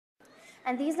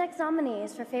And these next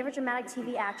nominees for favorite dramatic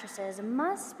TV actresses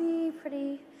must be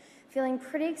feeling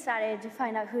pretty excited to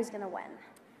find out who's gonna win.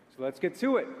 So let's get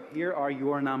to it. Here are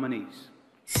your nominees.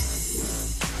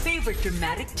 Favorite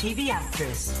dramatic TV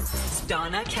actress,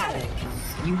 Donna Caddick.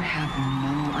 You have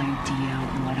no idea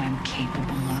what I'm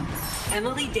capable of.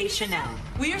 Emily Deschanel.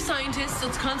 We are scientists,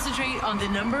 let's concentrate on the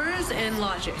numbers and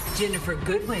logic. Jennifer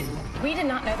Goodwin. We did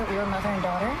not know that we were mother and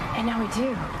daughter, and now we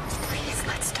do. Please,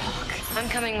 let's talk. I'm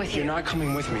coming with you. You're not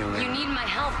coming with me, Elena. You need my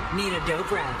help. Nina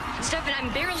Dobrev. Stefan, I'm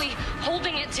barely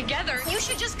holding it together. You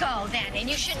should just go then, and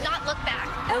you should not look back.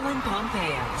 Ellen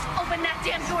Pompeo. Open that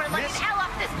damn door and let the hell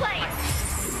off this place.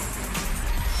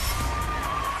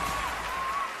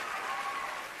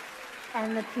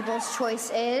 And the people's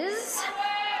choice is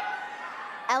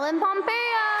Ellen Pompeo.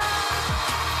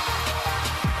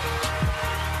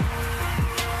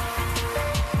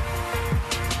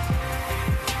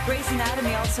 Grey's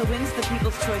Anatomy also wins the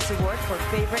People's Choice Award for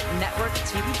Favorite Network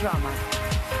TV Drama.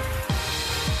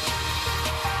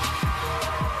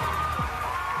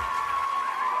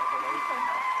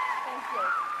 Thank you.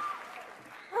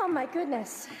 Oh my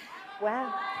goodness.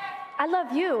 Wow. I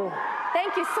love you.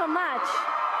 Thank you so much.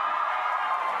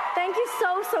 Thank you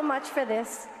so much for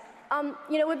this.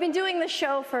 You know, we've been doing this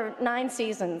show for 9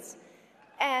 seasons,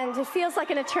 and it feels like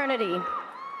an eternity.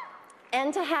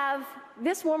 And to have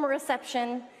this warm a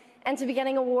reception and to be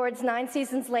getting awards 9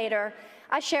 seasons later,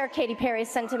 I share Katy Perry's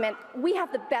sentiment. We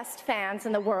have the best fans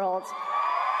in the world.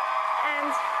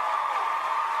 And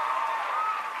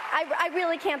I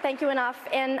really can't thank you enough.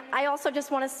 And I also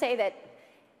just want to say that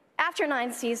after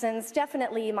 9 seasons,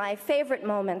 definitely my favorite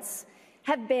moments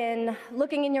have been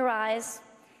looking in your eyes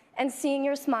and seeing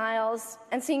your smiles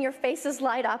and seeing your faces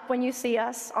light up when you see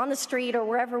us on the street or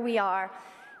wherever we are,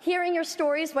 hearing your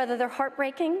stories, whether they're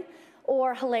heartbreaking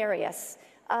or hilarious.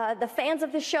 The fans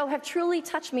of the show have truly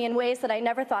touched me in ways that I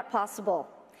never thought possible.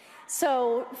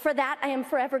 So for that, I am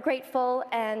forever grateful,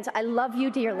 and I love you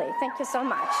dearly. Thank you so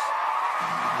much.